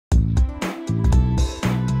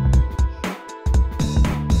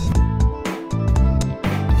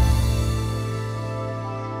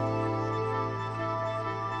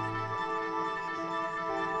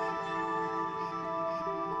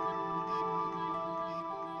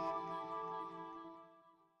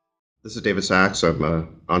This is David Sachs. I'm an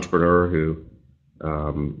entrepreneur who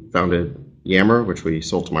founded Yammer, which we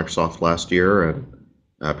sold to Microsoft last year, and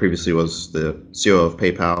previously was the CEO of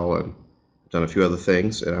PayPal and done a few other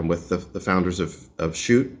things. And I'm with the founders of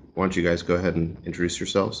Chute. Why don't you guys go ahead and introduce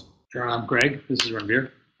yourselves? Sure, I'm Greg. This is Ranveer.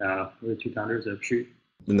 We're the two founders of Chute.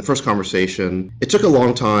 In the first conversation, it took a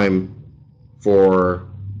long time for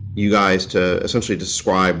you guys to essentially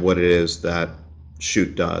describe what it is that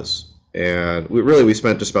Chute does. And we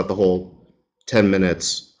spent just about the whole 10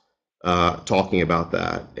 minutes talking about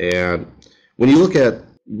that. And when you look at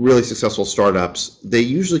really successful startups, they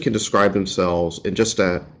usually can describe themselves in just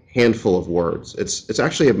a handful of words. It's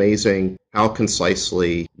actually amazing how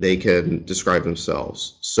concisely they can describe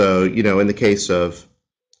themselves. So, in the case of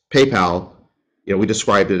PayPal, we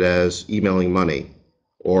described it as emailing money.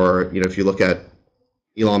 Or, if you look at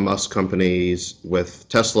Elon Musk companies, with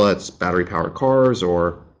Tesla, it's battery-powered cars,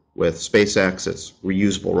 or with SpaceX, it's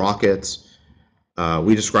reusable rockets.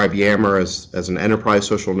 We describe Yammer as an enterprise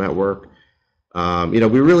social network. We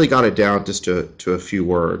really got it down just to a few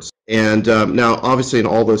words. And now, obviously, in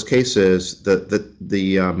all those cases,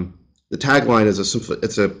 the tagline is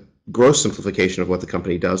it's a gross simplification of what the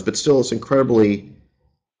company does, but still, it's incredibly,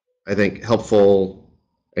 I think, helpful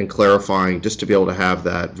and clarifying just to be able to have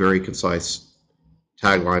that very concise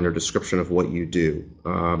tagline or description of what you do.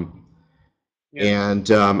 And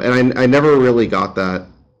I never really got that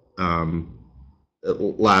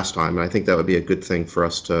last time, and I think that would be a good thing for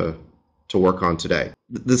us to work on today.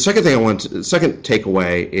 The second thing the second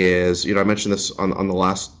takeaway is, I mentioned this on the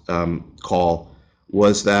last call,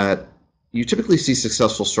 was that you typically see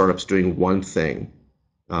successful startups doing one thing,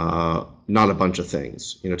 not a bunch of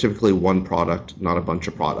things. Typically one product, not a bunch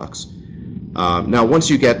of products. Now, once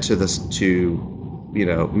you get to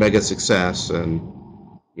mega success and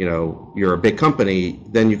you're a big company,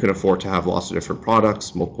 then you can afford to have lots of different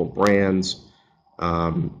products, multiple brands.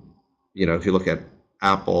 If you look at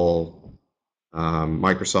Apple,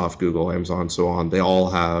 Microsoft, Google, Amazon, so on, they all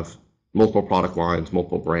have multiple product lines,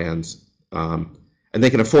 multiple brands, and they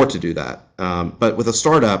can afford to do that. But with a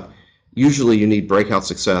startup, usually you need breakout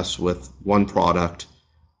success with one product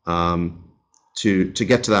to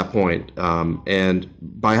get to that point. And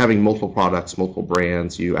by having multiple products, multiple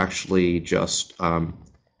brands, you actually just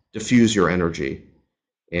diffuse your energy.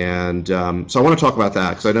 And so I want to talk about that,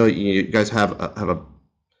 because I know you guys have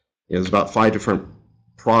there's about 5 different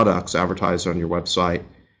products advertised on your website.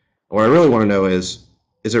 What I really want to know is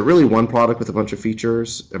it really one product with a bunch of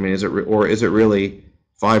features? I mean, is it really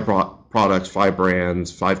 5 products, 5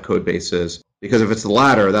 brands, 5 code bases? Because if it's the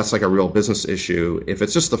latter, that's like a real business issue. If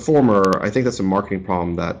it's just the former, I think that's a marketing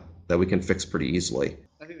problem that we can fix pretty easily.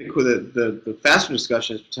 I think the faster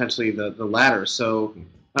discussion is potentially the latter. So,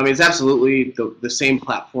 I mean, it's absolutely the same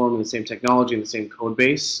platform and the same technology and the same code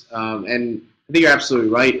base. And I think you're absolutely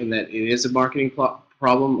right in that it is a marketing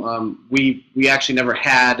problem. We actually never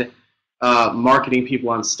had marketing people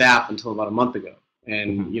on staff until about a month ago.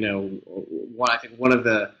 And, I think one of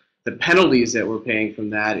the penalties that we're paying from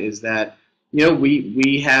that is that,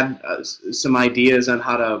 we had some ideas on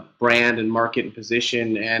how to brand and market and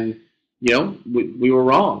position, and we were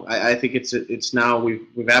wrong. I think it's now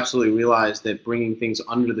we've absolutely realized that bringing things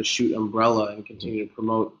under the Chute umbrella and continue to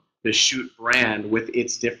promote the Chute brand with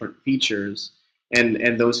its different features,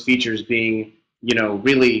 and those features being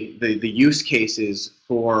really the use cases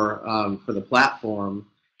for the platform,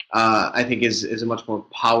 I think is a much more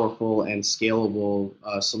powerful and scalable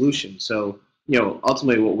solution. So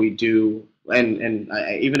ultimately what we do. And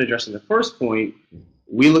even addressing the first point,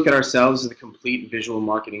 we look at ourselves as a complete visual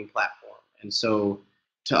marketing platform. And so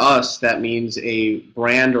to us, that means a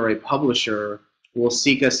brand or a publisher will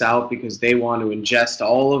seek us out because they want to ingest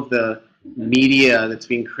all of the media that's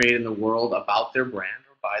being created in the world about their brand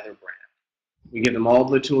or by their brand. We give them all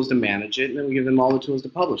the tools to manage it, and then we give them all the tools to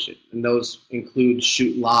publish it. And those include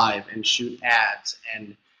Chute Live and Chute Ads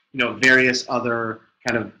and various other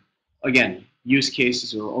kind of, again, use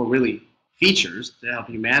cases or really features to help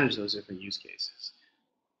you manage those different use cases.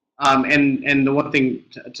 And the one thing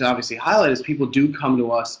to obviously highlight is people do come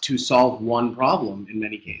to us to solve one problem in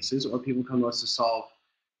many cases, or people come to us to solve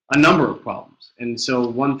a number of problems. And so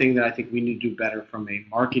one thing that I think we need to do better from a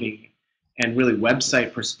marketing and really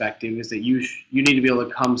website perspective is that you need to be able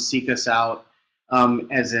to come seek us out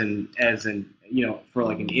as in for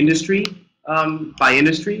like an industry, by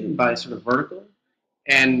industry, by sort of vertical,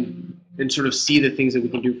 and sort of see the things that we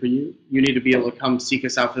can do for you. You need to be able to come seek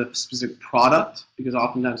us out for a specific product, because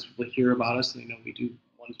oftentimes people hear about us and they know we do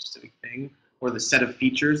one specific thing, or the set of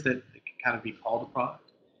features that can kind of be called a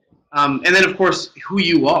product. And then, of course, who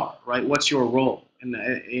you are, right? What's your role?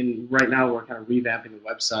 And right now we're kind of revamping the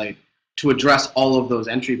website to address all of those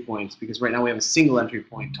entry points, because right now we have a single entry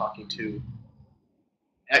point talking to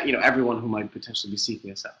everyone who might potentially be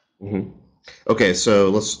seeking us out. Mm-hmm. Okay, so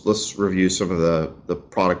let's review some of the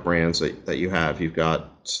product brands that you have. You've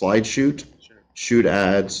got Chute, Sure. Chute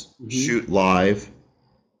Ads, Mm-hmm. Chute Live,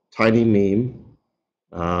 Tiny Meme.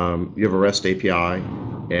 You have a REST API,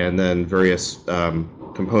 and then various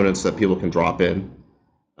components that people can drop in.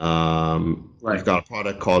 Right. You've got a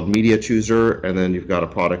product called Media Chooser, and then you've got a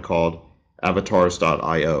product called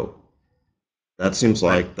avatars.io. That seems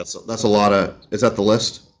like that's a lot of. Is that the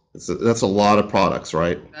list? That's a lot of products,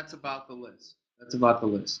 right? That's about the list. That's about the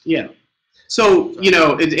list. Yeah. So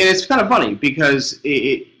it's kind of funny because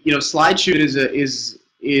SlideShoot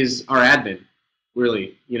is our admin,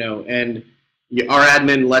 really. And our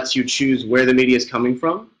admin lets you choose where the media is coming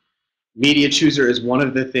from. Media Chooser is one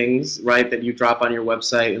of the things, right, that you drop on your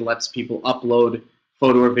website. It lets people upload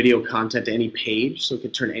photo or video content to any page, so it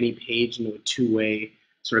can turn any page into a two-way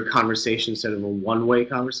sort of conversation instead of a one-way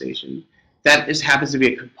conversation. That just happens to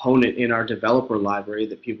be a component in our developer library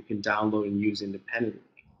that people can download and use independently.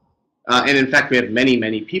 And in fact, we have many,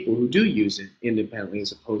 many people who do use it independently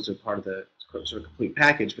as opposed to part of the sort of complete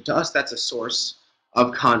package. But to us, that's a source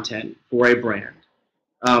of content for a brand.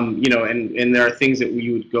 And there are things that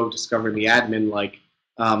you would go discover in the admin, like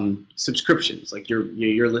subscriptions, like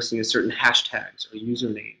you're listing to certain hashtags or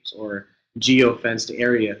usernames or geo-fenced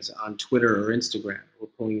areas on Twitter or Instagram. We're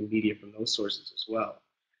pulling in media from those sources as well.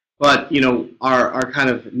 But our kind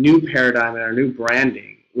of new paradigm and our new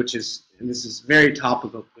branding, which is, and this is very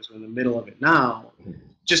topical because we're in the middle of it now,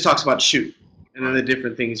 just talks about Chute and then the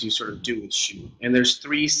different things you sort of do with Chute. And there's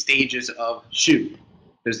 3 stages of Chute.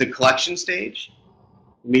 There's the collection stage.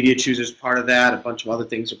 Media Chooser is part of that. A bunch of other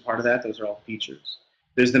things are part of that. Those are all features.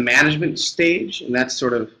 There's the management stage, and that's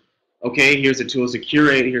sort of, okay, here's the tools to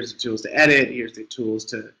curate, here's the tools to edit, here's the tools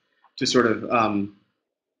to sort of,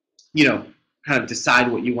 kind of decide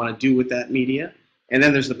what you want to do with that media. And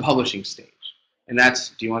then there's the publishing stage. And that's,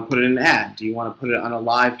 do you want to put it in an ad? Do you want to put it on a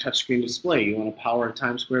live touchscreen display? Do you want to power a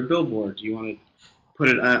Times Square billboard? Do you want to put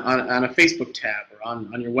it on a Facebook tab or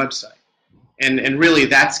on your website? And really,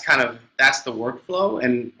 that's the workflow,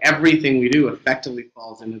 and everything we do effectively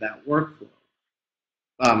falls into that workflow.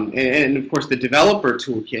 And of course, the developer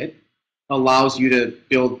toolkit allows you to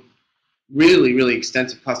build really, really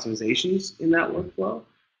extensive customizations in that workflow.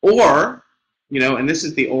 Or, and this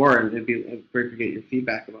is the or, and it'd be great to get your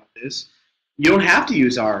feedback about this. You don't have to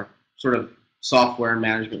use our sort of software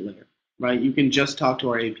management layer, right? You can just talk to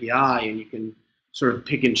our API, and you can sort of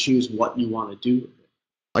pick and choose what you want to do with it.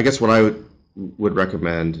 I guess what I would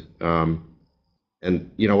recommend, and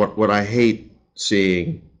what I hate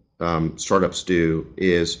seeing startups do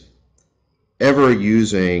is ever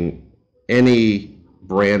using any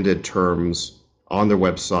branded terms on their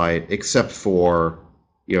website except for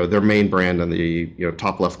their main brand on the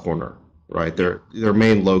top left corner, right? Their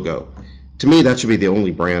main logo. To me, that should be the only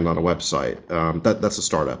brand on a website. That's a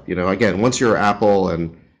startup. Again, once you're Apple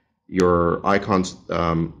and your icon's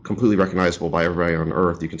completely recognizable by everybody on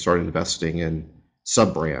Earth, you can start investing in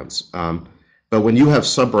sub-brands. But when you have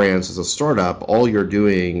sub-brands as a startup, all you're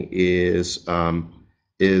doing is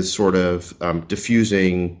sort of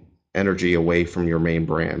diffusing energy away from your main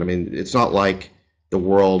brand. I mean, it's not like the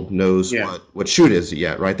world knows what Chute is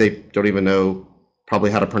yet, right? They don't even know probably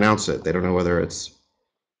how to pronounce it. They don't know whether it's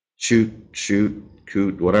Chute,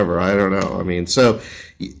 whatever. I don't know. I mean, so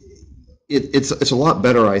it's a lot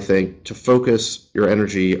better, I think, to focus your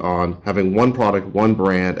energy on having one product, one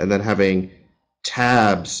brand, and then having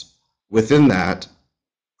tabs within that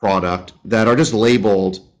product that are just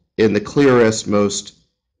labeled in the clearest, most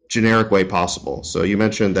generic way possible. So you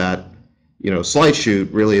mentioned that SlideShoot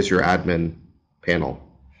really is your admin panel.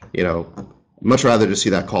 Much rather to see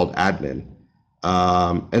that called admin,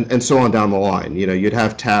 and so on down the line. You'd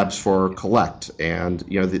have tabs for collect and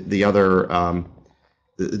the other.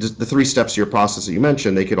 The 3 steps to your process that you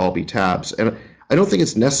mentioned, they could all be tabs. And I don't think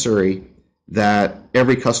it's necessary that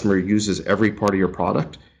every customer uses every part of your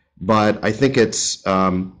product, but I think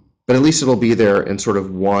but at least it'll be there in sort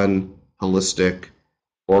of one holistic,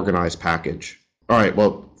 organized package. All right,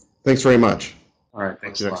 well, thanks very much. All right,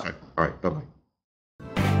 thanks a lot. All right, bye-bye.